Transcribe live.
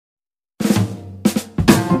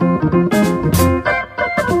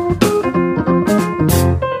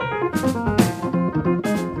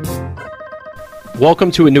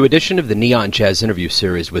Welcome to a new edition of the Neon Jazz interview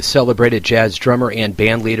series with celebrated jazz drummer and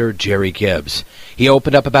bandleader Gerry Gibbs. He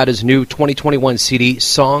opened up about his new 2021 CD,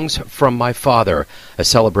 Songs from My Father, a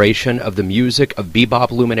celebration of the music of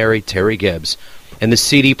bebop luminary Terry Gibbs. And the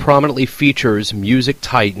CD prominently features music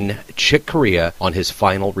titan Chick Corea on his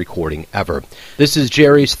final recording ever. This is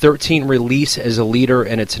Gerry's 13th release as a leader,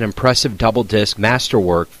 and it's an impressive double-disc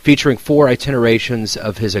masterwork featuring 4 itinerations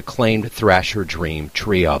of his acclaimed Thrasher Dream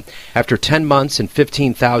trio. After 10 months and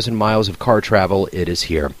 15,000 miles of car travel, it is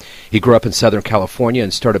here. He grew up in Southern California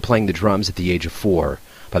and started playing the drums at the age of 4.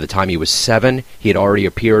 By the time he was 7, he had already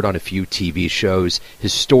appeared on a few TV shows.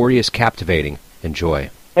 His story is captivating.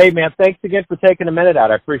 Enjoy. Hey, man, thanks again for taking a minute out.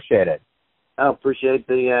 I appreciate it. Oh, appreciate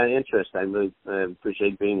the interest. I really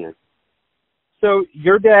appreciate being here. So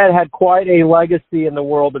your dad had quite a legacy in the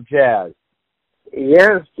world of jazz.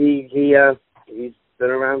 Yeah, he's been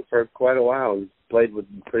around for quite a while. He's played with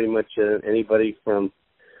pretty much anybody from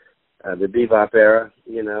the bebop era,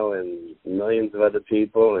 and millions of other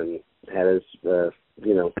people, and had his,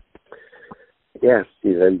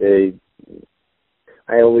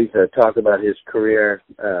 I always talk about his career,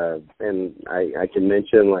 and I can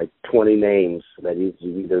mention like 20 names that he's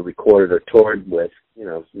either recorded or toured with.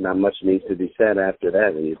 Not much needs to be said after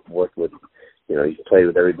that. And he's worked with, he's played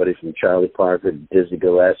with everybody from Charlie Parker, Dizzy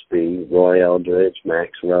Gillespie, Roy Eldridge,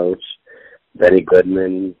 Max Roach, Benny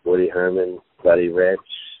Goodman, Woody Herman, Buddy Rich.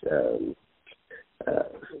 The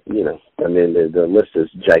list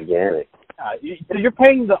is gigantic. So you're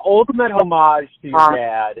paying the ultimate homage to your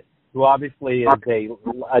dad, who obviously is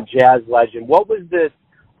a jazz legend. What was this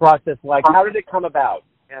process like? How did it come about?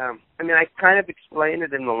 I kind of explained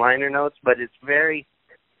it in the liner notes, but it's very,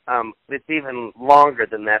 it's even longer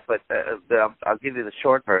than that, but I'll give you the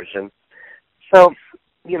short version. So,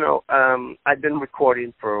 I've been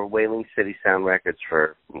recording for Whaling City Sound Records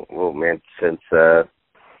since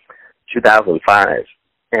 2005.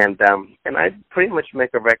 And I pretty much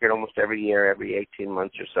make a record almost every year, every 18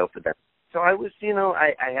 months or so for them. So I was,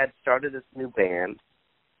 I had started this new band,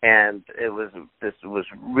 and this was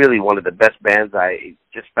really one of the best bands. I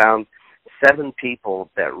just found 7 people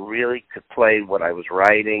that really could play what I was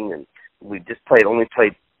writing, and we just only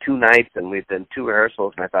played 2 nights, and we'd done 2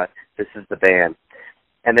 rehearsals, and I thought, this is the band.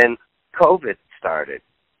 And then COVID started,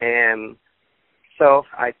 and so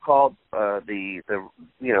I called I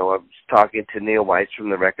was talking to Neil Weiss from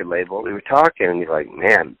the record label. We were talking, and he's like,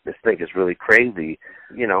 man, this thing is really crazy.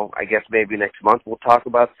 I guess maybe next month we'll talk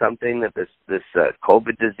about something, that this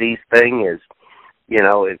COVID disease thing is,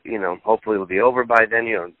 hopefully it'll be over by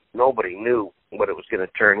then. Nobody knew what it was going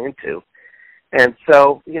to turn into. And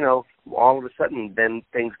so, all of a sudden, then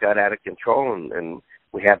things got out of control, and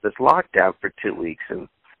we had this lockdown for 2 weeks. And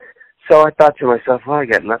so I thought to myself, well, I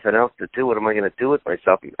got nothing else to do. What am I going to do with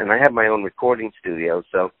myself? And I have my own recording studio.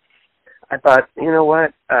 So I thought, you know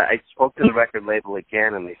what? I spoke to the record label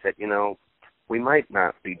again, and they said, we might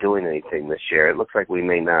not be doing anything this year. It looks like we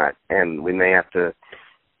may not. And we may have to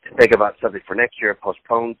think about something for next year,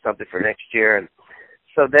 postpone something for next year. And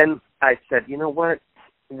so then I said, you know what?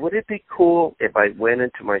 Would it be cool if I went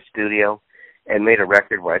into my studio and made a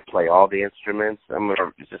record where I play all the instruments?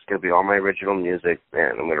 It's just going to be all my original music,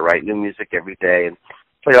 and I'm going to write new music every day and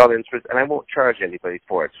play all the instruments, and I won't charge anybody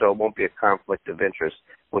for it, so it won't be a conflict of interest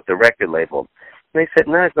with the record label. And they said,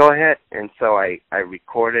 no, go ahead. And so I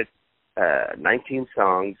recorded 19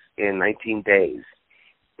 songs in 19 days.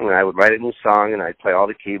 And I would write a new song, and I'd play all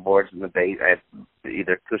the keyboards and the bass. I had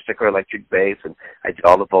either acoustic or electric bass, and I did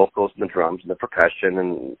all the vocals and the drums and the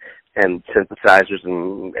percussion and synthesizers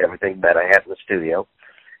and everything that I had in the studio.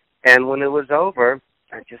 And when it was over,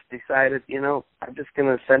 I just decided, I'm just going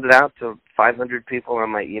to send it out to 500 people on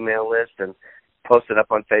my email list and post it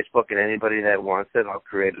up on Facebook, and anybody that wants it, I'll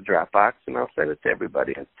create a Dropbox, and I'll send it to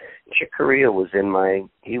everybody. And Chick Corea was in my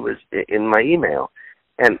email.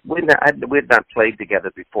 And we had not played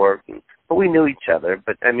together before, but we knew each other.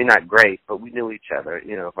 But not great, but we knew each other.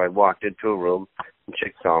 If I walked into a room and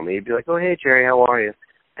Chick saw me, he'd be like, "Oh, hey, Gerry, how are you?"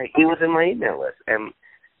 And he was in my email list, and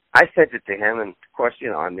I sent it to him. And of course,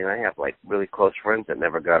 I have like really close friends that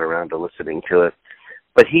never got around to listening to it,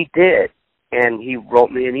 but he did, and he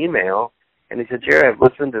wrote me an email, and he said, "Gerry, I've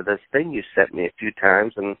listened to this thing you sent me a few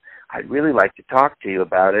times, and I'd really like to talk to you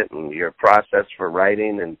about it and your process for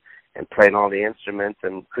writing and playing all the instruments,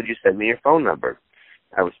 and could you send me your phone number?"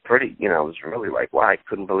 I was I was really like, wow, I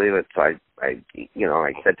couldn't believe it. So I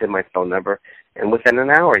sent him my phone number, and within an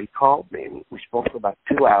hour he called me. We spoke for about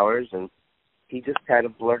 2 hours, and he just kind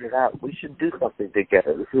of blurted out, we should do something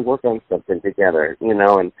together. We should work on something together,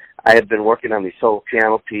 And I had been working on these solo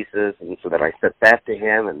piano pieces, and so that I sent that to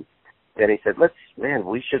him, and then he said,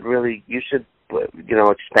 you should,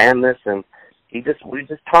 expand this. And we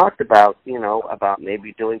just talked about, about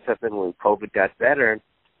maybe doing something when COVID got better.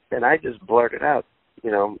 And I just blurted out,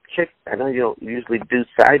 Chick, I know you don't usually do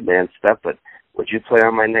sideman stuff, but would you play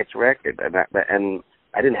on my next record? And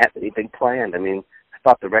I didn't have anything planned. I mean, I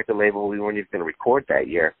thought the record label, we weren't even going to record that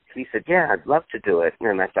year. He said, yeah, I'd love to do it.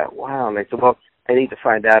 And I thought, wow. And I said, well, I need to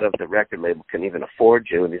find out if the record label can even afford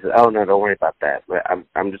you. And he said, oh, no, don't worry about that.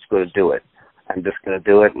 I'm just going to do it. I'm just going to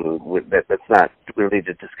do it, and that's not, we don't need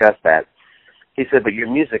to discuss that. He said, but your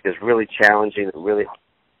music is really challenging and really,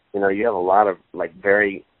 you have a lot of,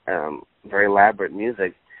 very elaborate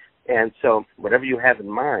music. And so whatever you have in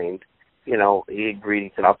mind, he agreed.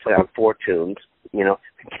 He said, I'll play on 4 tunes.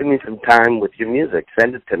 Give me some time with your music.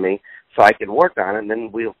 Send it to me so I can work on it, and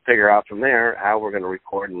then we'll figure out from there how we're going to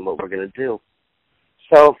record and what we're going to do.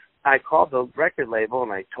 So I called the record label,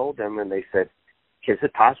 and I told them, and they said, is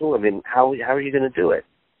it possible? I mean, how are you going to do it?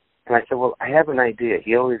 And I said, well, I have an idea.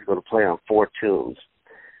 He always going to play on 4 tunes.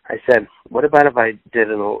 I said, what about if I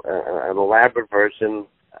did an elaborate version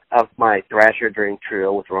of my Thrasher Dream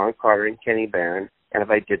Trio with Ron Carter and Kenny Barron, and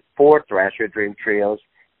if I did 4 Thrasher Dream Trios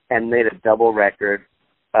and made a double record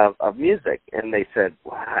of music? And they said,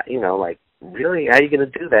 wow, really, how are you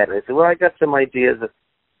going to do that? And I said, well, I got some ideas of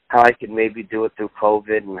how I can maybe do it through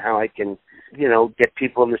COVID and how I can, get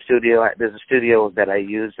people in the studio. There's a studio that I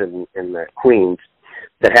use in Queens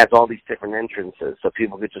that has all these different entrances, so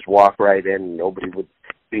people could just walk right in and nobody would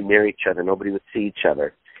be near each other. Nobody would see each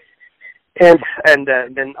other. And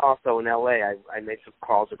then also in L.A., I made some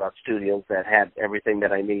calls about studios that had everything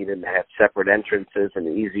that I need and had separate entrances and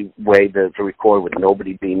an easy way to record with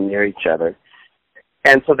nobody being near each other.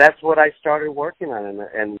 And so that's what I started working on.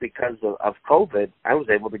 And because of COVID, I was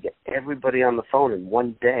able to get everybody on the phone in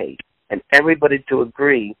one day and everybody to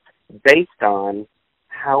agree based on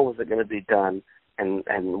how was it going to be done and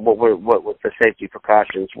what the safety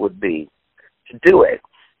precautions would be to do it.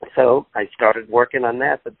 So I started working on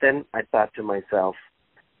that, but then I thought to myself,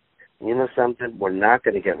 you know something, we're not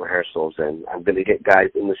going to get rehearsals in. I'm going to get guys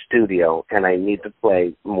in the studio, and I need to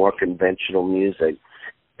play more conventional music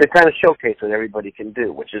to kind of showcase what everybody can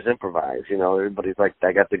do, which is improvise. Everybody's like,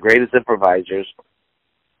 I got the greatest improvisers.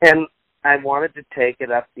 And I wanted to take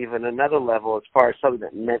it up even another level as far as something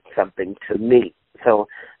that meant something to me. So,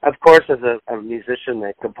 of course, as a musician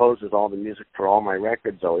that composes all the music for all my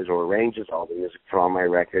records always, or arranges all the music for all my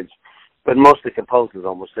records, but mostly composes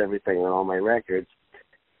almost everything on all my records,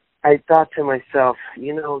 I thought to myself,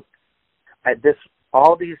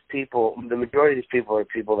 all these people, the majority of these people are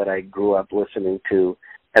people that I grew up listening to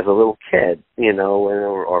as a little kid,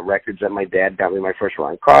 or records that my dad got me, my first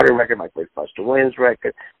Ron Carter record, my first Buster Williams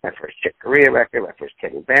record, my first Chick Corea record, my first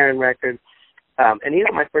Kenny Barron record. And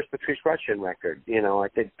even my first Patrice Rushen record, I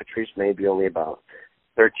think Patrice may be only about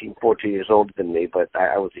 13, 14 years older than me, but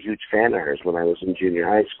I was a huge fan of hers when I was in junior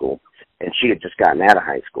high school. And she had just gotten out of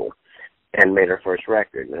high school and made her first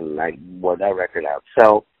record, and I wore that record out.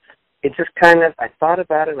 So it just kind of, I thought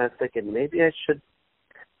about it, and I was thinking maybe I should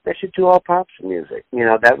do all pop music.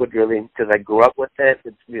 That would really, because I grew up with it.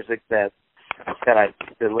 It's music that I've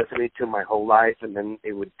been listening to my whole life, and then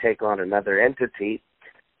it would take on another entity.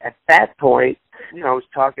 At that point, I was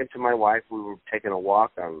talking to my wife. We were taking a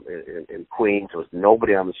walk in Queens. There was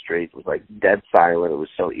nobody on the street. It was like dead silent. It was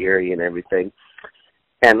so eerie and everything.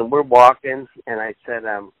 And we're walking, and I said,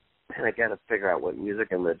 man, I got to figure out what music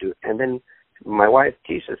I'm going to do. And then my wife,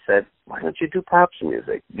 Keisha, said, why don't you do Pop's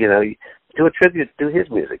music? Do a tribute, do his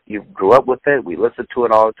music. You grew up with it. We listen to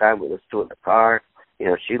it all the time. We listen to it in the car.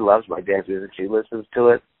 She loves my dad's music. She listens to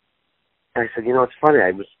it. And I said, it's funny.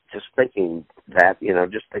 I was just thinking that,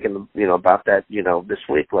 about that, this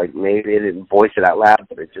week. Like maybe I didn't voice it out loud,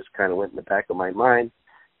 but it just kind of went in the back of my mind.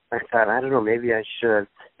 I thought, I don't know, maybe I should.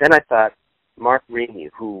 Then I thought, Mark Reaney,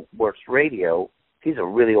 who works radio, he's a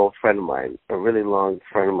really old friend of mine, a really long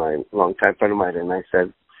time friend of mine. And I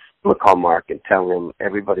said, I'm going to call Mark and tell him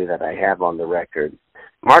everybody that I have on the record.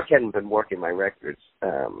 Mark hadn't been working my records.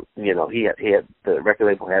 He had the record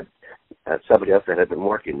label had somebody else that had been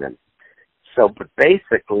working them. So, but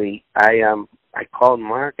basically, I called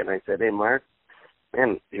Mark and I said, hey, Mark,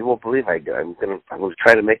 man, you won't believe I'm going to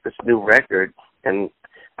try to make this new record. And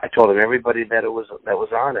I told him everybody that was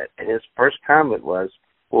on it. And his first comment was,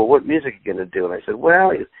 well, what music are you going to do? And I said,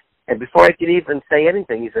 well, and before I could even say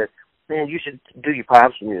anything, he said, man, you should do your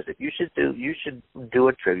Pops music. You should do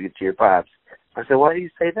a tribute to your Pops. I said, why do you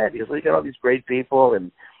say that? He goes, well, you got all these great people,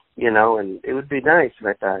 and and it would be nice. And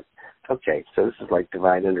I thought, okay, so this is like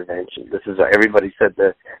divine intervention. This is everybody said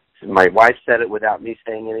that. My wife said it without me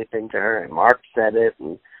saying anything to her, and Mark said it,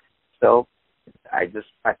 and so I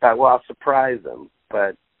thought, well, I'll surprise him,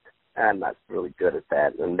 but I'm not really good at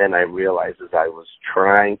that. And then I realized as I was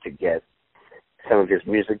trying to get some of his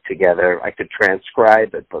music together, I could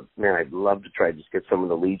transcribe it, but man, I'd love to try to just get some of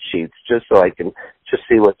the lead sheets just so I can just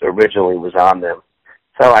see what originally was on them.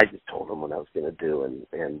 So I just told him what I was going to do,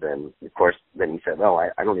 and then, of course, then he said, oh,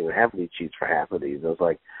 I don't even have lead sheets for half of these. I was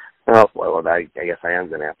like, oh, well, I guess I am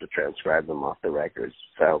going to have to transcribe them off the records.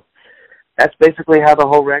 So that's basically how the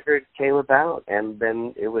whole record came about, and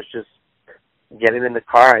then it was just getting in the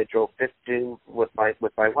car. I drove 15 with my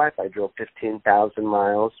wife. I drove 15,000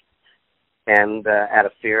 miles, and out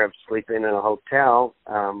of fear of sleeping in a hotel,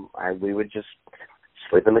 we would just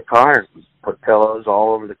sleep in the car, put pillows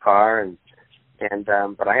all over the car,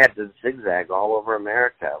 but I had to zigzag all over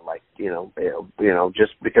America, like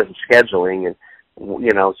just because of scheduling, and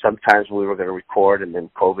sometimes we were going to record, and then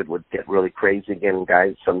COVID would get really crazy again,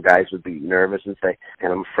 and some guys would be nervous and say,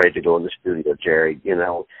 "And I'm afraid to go in the studio, Gerry.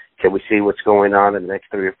 Can we see what's going on in the next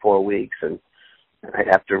 3 or 4 weeks?" And I'd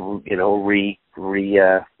have to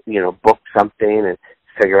book something and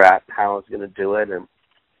figure out how I was going to do it. And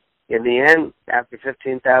in the end, after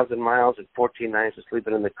 15,000 miles and 14 nights of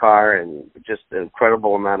sleeping in the car and just an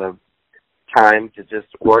incredible amount of time to just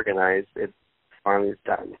organize, it finally is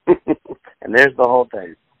done. And there's the whole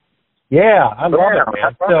thing. Yeah, I love it,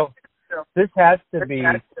 man. So this has to be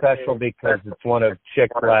special because it's one of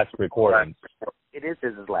Chick's last recordings. It is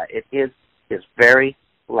his last. It is his very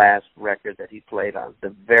last record that he played on.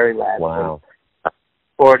 The very last one.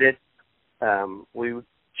 Recorded.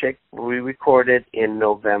 We recorded in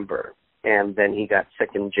November, and then he got sick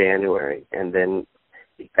in January, and then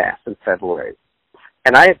he passed in February.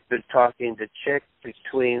 And I have been talking to Chick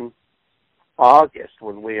between August,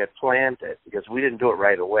 when we had planned it, because we didn't do it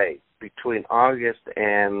right away. Between August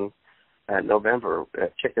and November,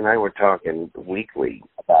 Chick and I were talking weekly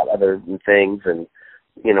about other things and,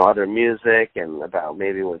 other music, and about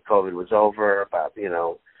maybe when COVID was over, about,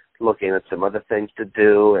 looking at some other things to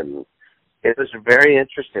do. And it was very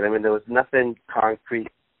interesting. I mean, there was nothing concrete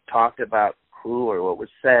talked about who or what was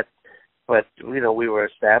said, but, we were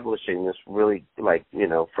establishing this really, like,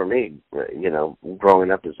 for me,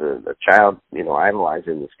 growing up as a child,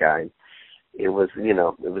 idolizing this guy. It was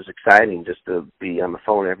exciting just to be on the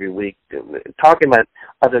phone every week talking about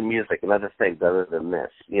other music and other things other than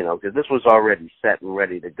this, because this was already set and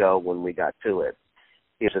ready to go when we got to it.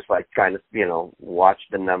 It was just like kind of, watch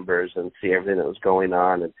the numbers and see everything that was going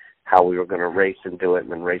on and how we were going to race and do it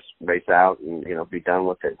and then race out and, be done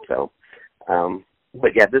with it. So,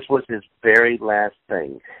 but yeah, this was his very last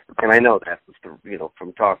thing. And I know that,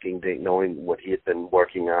 from talking to knowing what he had been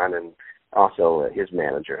working on, and also his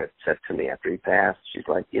manager had said to me after he passed, she's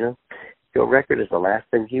like, your record is the last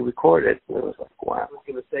thing he recorded. And I was like, wow. I was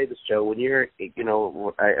going to say this, Joe, when you're,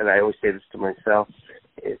 and I always say this to myself,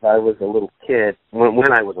 if I was a little kid,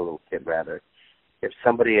 when I was a little kid, rather, if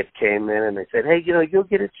somebody had came in and they said, hey, you'll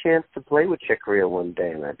get a chance to play with Chick Corea one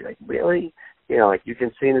day, and I'd be like, really? Like you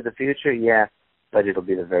can see into the future? Yeah, but it'll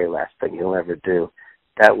be the very last thing he'll ever do.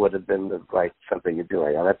 That would have been something you'd be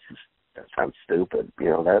like, oh, that sounds stupid.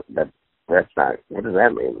 That's not, what does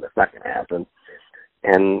that mean? That's not going to happen.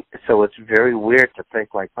 And so it's very weird to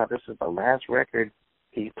think like, oh, this is the last record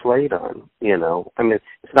he played on, I mean,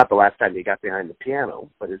 it's not the last time he got behind the piano,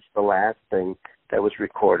 but it's the last thing that was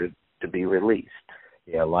recorded to be released.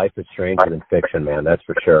 Yeah, life is stranger than fiction, man, that's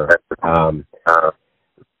for sure.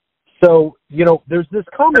 So, there's this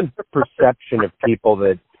common perception of people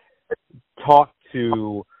that talk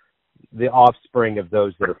to the offspring of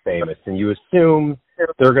those that are famous, and you assume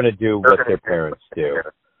they're going to do what their parents do.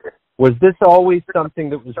 Was this always something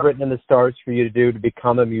that was written in the stars for you to do, to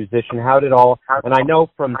become a musician? How did and I know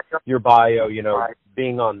from your bio,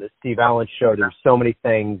 being on the Steve Allen show, there's so many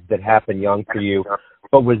things that happen young for you,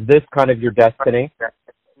 but was this kind of your destiny?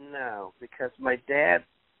 No, because my dad,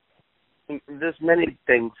 there's many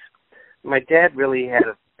things. My dad really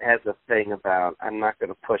has a thing about, I'm not going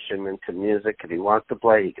to push him into music. If he wants to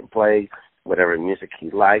play, he can play whatever music he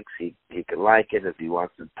likes. He can like it. If he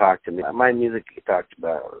wants to talk to me about my music, he talked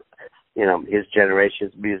about, his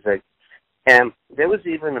generation's music. And there was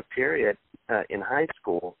even a period in high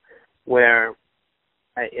school where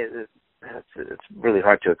it's really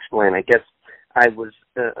hard to explain. I guess I was,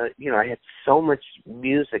 I had so much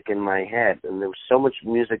music in my head, and there was so much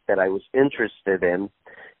music that I was interested in.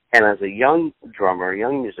 And as a young drummer,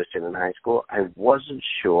 young musician in high school, I wasn't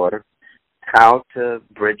sure how to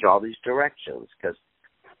bridge all these directions, because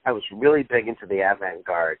I was really big into the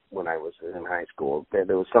avant-garde when I was in high school.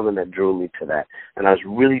 There was something that drew me to that. And I was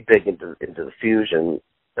really big into the fusion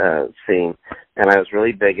scene. and I was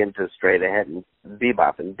really big into straight ahead and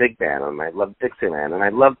bebop and big band, and I loved Dixieland, and I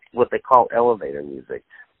loved what they call elevator music.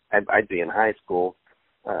 I'd be in high school,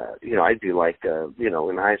 I'd be like,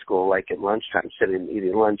 in high school, like at lunchtime, sitting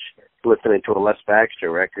eating lunch, listening to a Les Baxter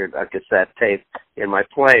record, a cassette tape in my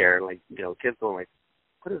player, like, kids going like,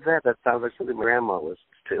 what is that? That sounds like something my grandma listens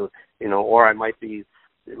to, or I might be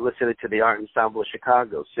listening to the Art Ensemble of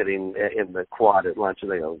Chicago, sitting in the quad at lunch, and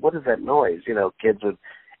they go, what is that noise? Kids would,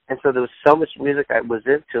 and so there was so much music I was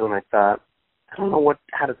into, and I thought, I don't know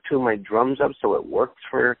how to tune my drums up so it works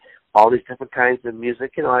for all these different kinds of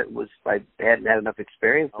music. I hadn't had enough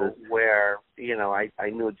experiences where, I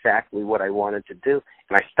knew exactly what I wanted to do,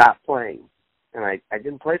 and I stopped playing. And I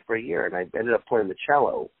didn't play for a year, and I ended up playing the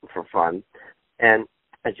cello for fun. And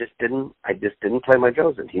I just didn't play my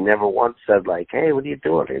drums. And he never once said, like, hey, what are you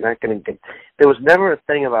doing? You're not going to get... There was never a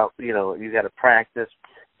thing about, you got to practice.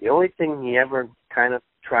 The only thing he ever kind of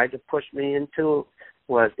tried to push me into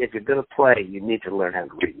was, if you're going to play, you need to learn how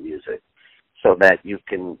to read music, so that you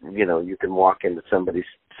can walk into somebody's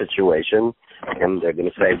situation and they're going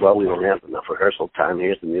to say, well, we don't have enough rehearsal time.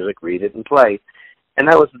 Here's the music, read it and play. And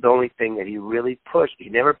that was the only thing that he really pushed. He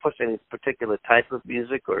never pushed any particular type of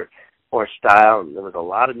music or style. And there was a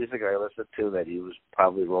lot of music I listened to that he was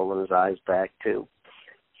probably rolling his eyes back to.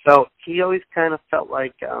 So he always kind of felt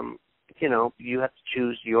like, you have to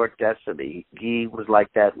choose your destiny. He was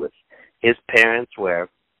like that with his parents, where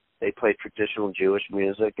they played traditional Jewish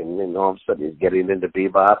music, and then all of a sudden he's getting into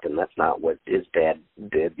bebop, and that's not what his dad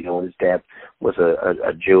did. His dad was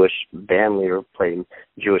a Jewish band leader playing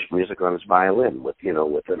Jewish music on his violin with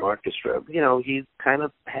an orchestra. He kind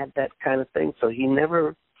of had that kind of thing, so he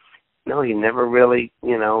never really, never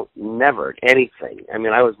anything. I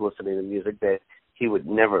mean, I was listening to music that he would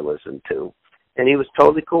never listen to, and he was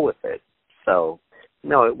totally cool with it. So,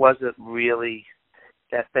 no, it wasn't really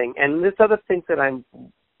that thing. And there's other things that I'm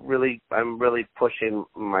really pushing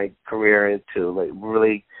my career into, like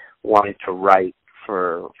really wanting to write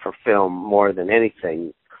for film more than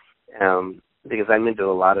anything, because I'm into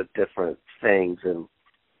a lot of different things, and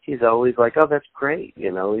he's always like, oh, that's great,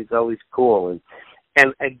 he's always cool.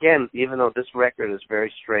 And again, even though this record is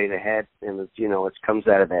very straight ahead, and it's, it comes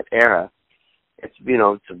out of that era, it's,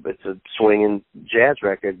 it's a swinging jazz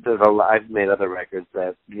record. I've made other records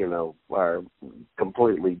that, are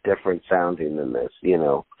completely different sounding than this,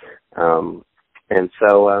 and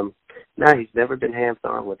so, no, he's never been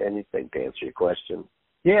hands-on with anything, to answer your question.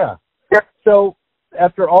 Yeah. So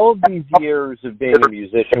after all of these years of being a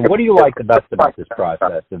musician, what do you like the best about this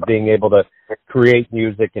process of being able to create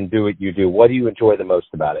music and do what you do? What do you enjoy the most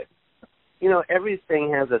about it? Everything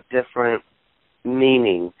has a different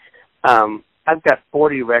meaning. I've got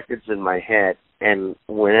 40 records in my head, and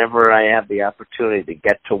whenever I have the opportunity to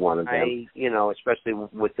get to one of them, especially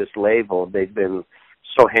with this label, they've been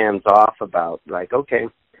so hands-off about, like, okay,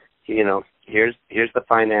 here's the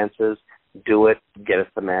finances, do it, get us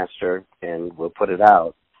the master, and we'll put it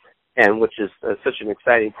out, and which is such an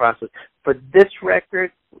exciting process. For this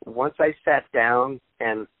record, once I sat down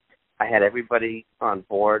and I had everybody on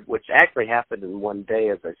board, which actually happened in one day,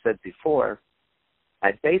 as I said before,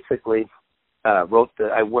 I basically... I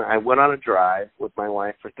went on a drive with my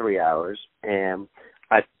wife for 3 hours, and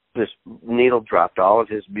I just needle dropped all of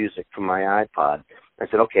his music from my iPod. I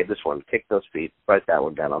said, okay, this one, kick those feet, write that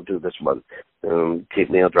one down, I'll do this one.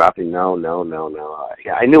 Keep needle dropping, no.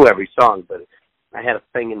 I knew every song, but I had a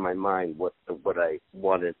thing in my mind what I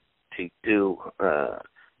wanted to do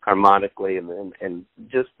harmonically, and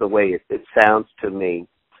just the way it sounds to me,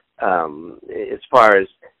 as far as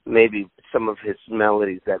maybe some of his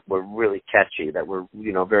melodies that were really catchy, that were,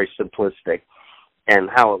 very simplistic, and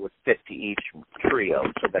how it would fit to each trio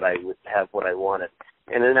so that I would have what I wanted.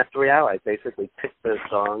 And in that 3 hours, I basically picked the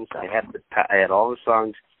songs. I had all the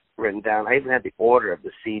songs written down. I even had the order of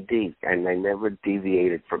the CD, and I never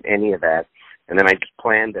deviated from any of that. And then I just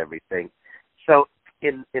planned everything. So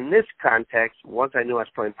in this context, once I knew I was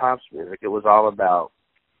playing pops music, it was all about,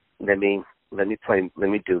 let me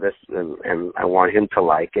do this, and I want him to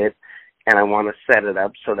like it, and I want to set it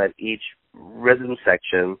up so that each rhythm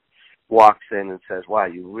section walks in and says, wow,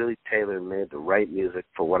 you really tailor-made the right music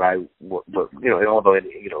for what although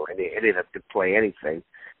any of them could play anything,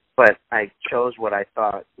 but I chose what I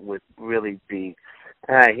thought would really be,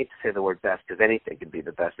 I hate to say the word best, because anything could be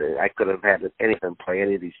the best. I could have had anything play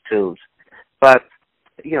any of these tunes, but,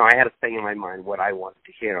 I had a thing in my mind what I wanted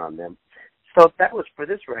to hear on them. So that was, for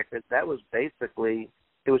this record, that was basically,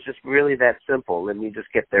 it was just really that simple. Let me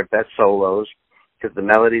just get their best solos, because the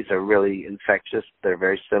melodies are really infectious. They're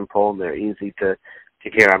very simple. They're easy to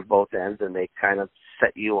hear on both ends, and they kind of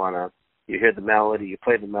set you on you hear the melody, you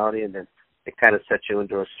play the melody, and then it kind of sets you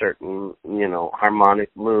into a certain, harmonic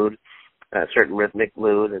mood, a certain rhythmic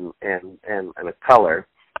mood, and a color,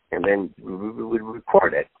 and then we would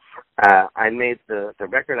record it. I made the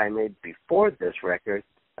record I made before this record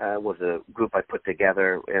was a group I put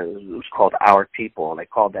together, and it was called Our People, and I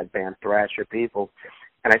called that band Thrasher People.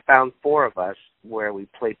 And I found 4 of us where we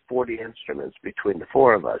played 40 instruments between the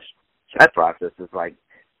 4 of us. So that process is like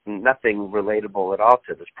nothing relatable at all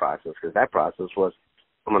to this process, because that process was,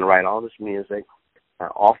 I'm going to write all this music.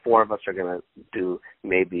 All 4 of us are going to do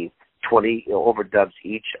maybe 20 overdubs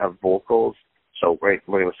each of vocals. So we're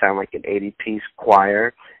going to sound like an 80-piece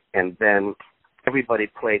choir. And then everybody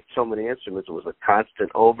played so many instruments. It was a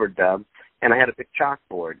constant overdub. And I had a big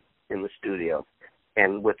chalkboard in the studio,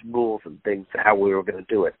 and with rules and things, how we were going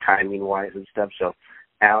to do it, timing-wise and stuff. So,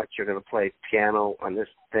 Alex, you're going to play piano on this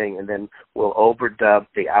thing, and then we'll overdub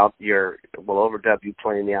you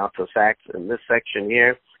playing the alto sax in this section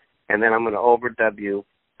here, and then I'm going to overdub you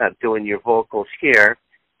doing your vocals here,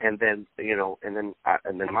 and then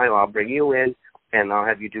I'll bring you in, and I'll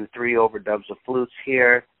have you do 3 overdubs of flutes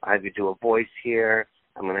here. I'll have you do a voice here.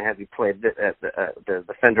 I'm going to have you play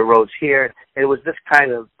the Fender Rhodes here. And it was this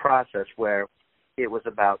kind of process where it was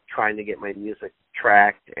about trying to get my music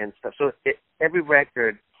tracked and stuff. So every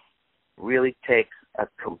record really takes a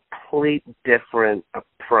complete different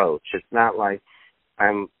approach. It's not like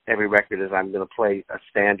every record is I'm going to play a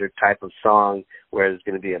standard type of song where there's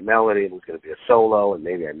going to be a melody and there's going to be a solo, and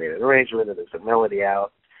maybe I made an arrangement and there's a melody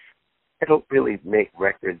out. I don't really make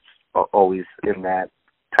records always in that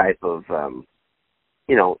type of,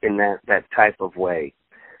 in that type of way.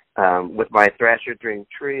 With my Thrasher Dream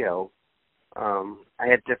Trio, I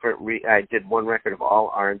had I did one record of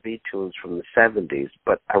all R&B tunes from the 70s,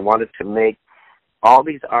 but I wanted to make all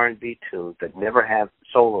these R&B tunes that never have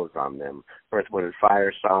solos on them. Earth, Wind &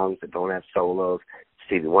 Fire songs that don't have solos,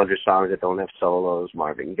 Stevie Wonder songs that don't have solos,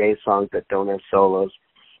 Marvin Gaye songs that don't have solos.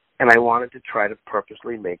 And I wanted to try to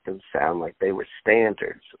purposely make them sound like they were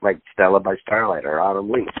standards, like Stella by Starlight or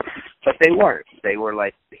Autumn Leaves. But they weren't. They were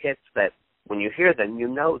like hits that when you hear them, you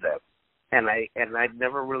know them. And I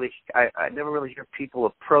never really hear people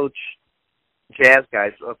approach jazz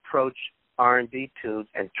guys approach R&B tunes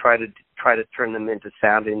and try to turn them into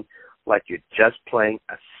sounding like you're just playing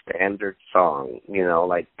a standard song,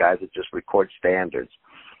 like guys that just record standards.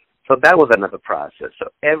 So that was another process. So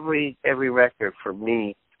every record for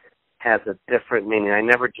me has a different meaning. I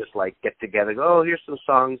never just get together and go, oh, here's some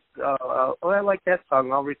songs. Oh, I like that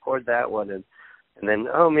song. I'll record that one, and then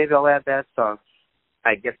maybe I'll add that song.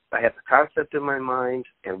 I have the concept in my mind,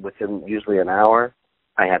 and within usually an hour,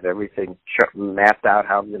 I have everything mapped out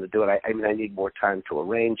how I'm going to do it. I need more time to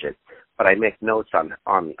arrange it, but I make notes on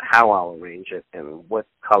how I'll arrange it and what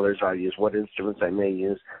colors I'll use, what instruments I may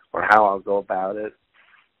use, or how I'll go about it.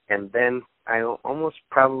 And then I almost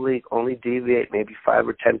probably only deviate maybe 5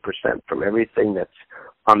 or 10% from everything that's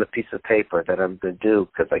on the piece of paper that I'm going to do,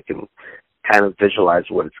 because I can kind of visualize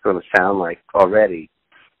what it's going to sound like already.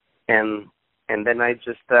 And then I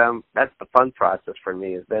just, that's the fun process for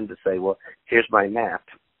me, is then to say, well, here's my map.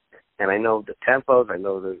 And I know the tempos,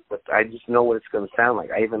 I just know what it's going to sound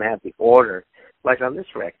like. I even have the order. Like on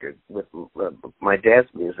this record with my dad's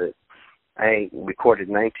music, I recorded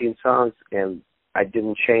 19 songs, and I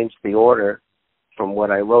didn't change the order from what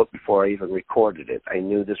I wrote before I even recorded it. I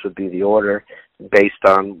knew this would be the order based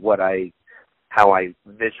on how I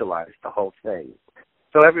visualized the whole thing.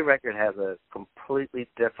 So every record has a completely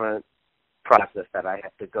different process that I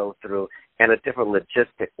have to go through, and a different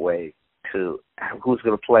logistic way to who's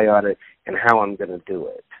going to play on it and how I'm going to do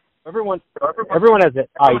it. Everyone has an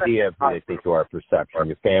idea of who they think you are, perception,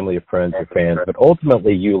 your family, your friends, your fans, but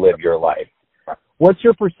ultimately you live your life. What's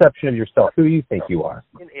your perception of yourself? Who do you think you are?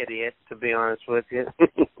 An idiot, to be honest with you.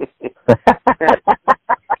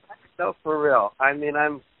 No, for real. I mean,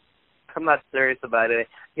 I'm not serious about it.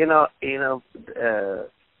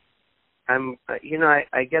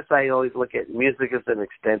 I guess I always look at music as an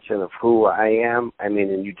extension of who I am. I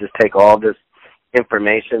mean, and you just take all this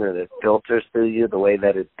information and it filters through you the way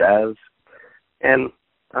that it does. And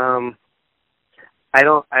I'm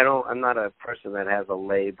not a person that has a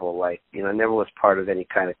label. I never was part of any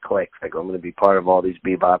kind of clique. Like, I'm going to be part of all these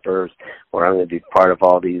beboppers, or I'm going to be part of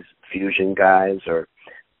all these fusion guys, or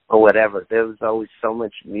whatever. There was always so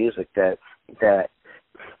much music that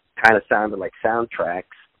kind of sounded like soundtracks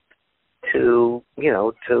to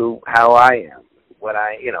how I am.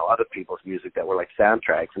 Other people's music that were like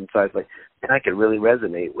soundtracks. And so I was like, and I could really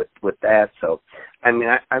resonate with that. So, I mean,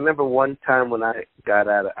 I remember one time when I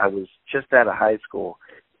was just out of high school,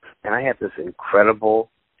 and I had this incredible,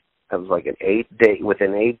 it was like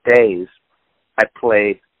within 8 days, I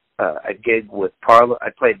played a gig with I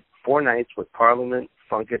played 4 nights with Parliament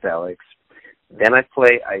Funkadelics. Then I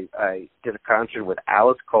did a concert with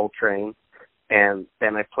Alice Coltrane, and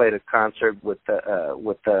then I played a concert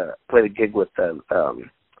played a gig with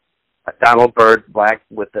Donald Byrd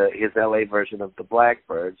with his LA version of the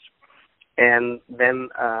Blackbirds, and then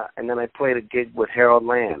I played a gig with Harold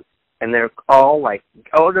Land, and they're all like, it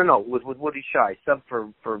was with Woody Shaw. I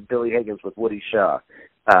subbed for Billy Higgins with Woody Shaw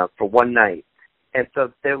for one night, and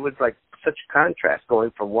so there was like such contrast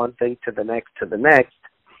going from one thing to the next,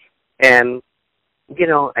 and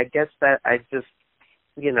I guess that I just,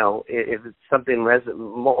 if it's something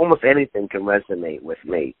almost anything can resonate with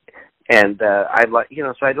me. And I like,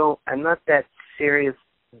 so I'm not that serious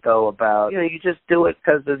though about, you just do it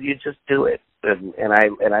because you just do it.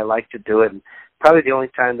 And I like to do it. And probably the only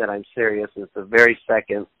time that I'm serious is the very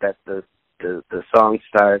second that the song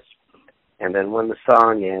starts. And then when the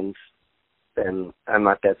song ends, then I'm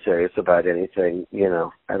not that serious about anything.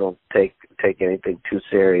 I don't take anything too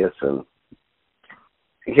serious, and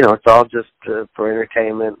it's all just for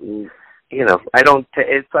entertainment. And I don't.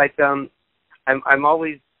 It's like I'm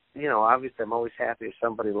always, obviously I'm always happy if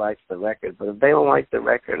somebody likes the record. But if they don't like the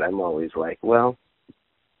record, I'm always like, well,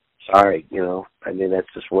 sorry. I mean,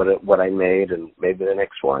 that's just what I made, and maybe the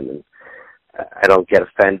next one. And I don't get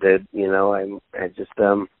offended. I just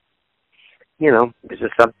it's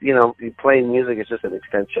just something. Playing music is just an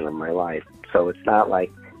extension of my life. So it's not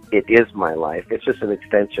like it is my life. It's just an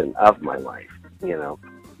extension of my life.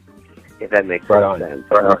 If that makes sense.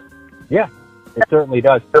 Yeah, it certainly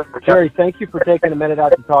does. Gerry, thank you for taking a minute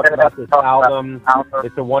out to talk about this album.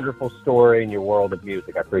 It's a wonderful story in your world of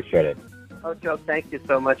music. I appreciate it. Oh, Joe, thank you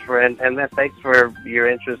so much and thanks for your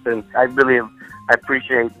interest. And I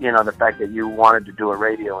appreciate, the fact that you wanted to do a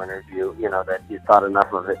radio interview, that you thought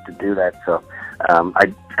enough of it to do that. So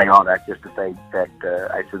I say all that just to say that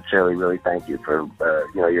I sincerely really thank you for,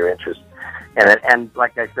 your interest. And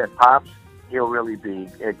like I said, Pops, he'll really be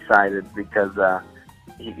excited because,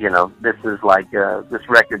 this is like, this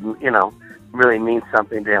record, really means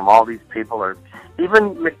something to him. All these people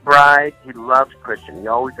even McBride, he loves Christian.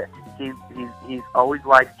 He's always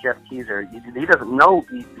liked Jeff Keezer. He doesn't know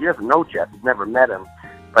Jeff. He's never met him,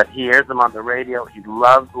 but he hears him on the radio. He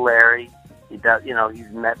loves Larry. He does. He's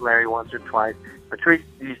met Larry once or twice. Patrice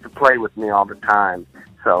used to play with me all the time.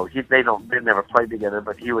 So they never played together,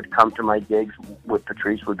 but he would come to my gigs with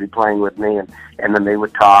Patrice, would be playing with me, and then they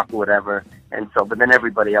would talk, whatever. And so, but then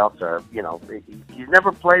everybody else he's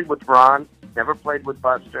never played with Ron, never played with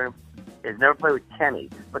Buster, he's never played with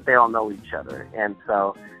Kenny, but they all know each other. And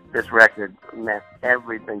so this record meant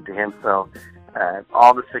everything to him. So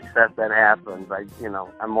all the success that happens,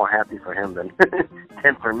 I'm more happy for him than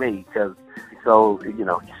for me, because he's so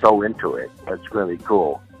into it. It's really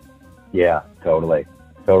cool. Yeah, totally.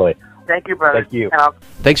 Thank you, brother. Thank you.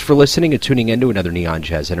 Thanks for listening and tuning in to another Neon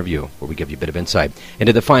Jazz interview, where we give you a bit of insight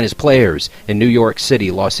into the finest players in New York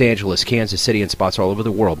City, Los Angeles, Kansas City, and spots all over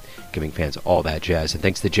the world, giving fans all that jazz. And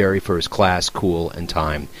thanks to Gerry for his class, cool, and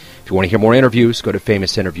time. If you want to hear more interviews, go to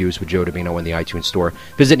Famous Interviews with Joe Domino in the iTunes Store.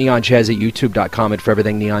 Visit neonjazz at youtube.com, and for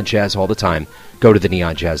everything Neon Jazz all the time, go to the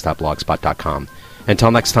neonjazz.blogspot.com.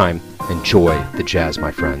 Until next time, enjoy the jazz,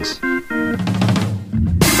 my friends.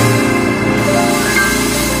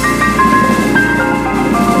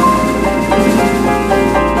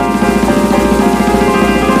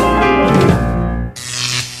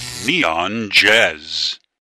 Neon Jazz.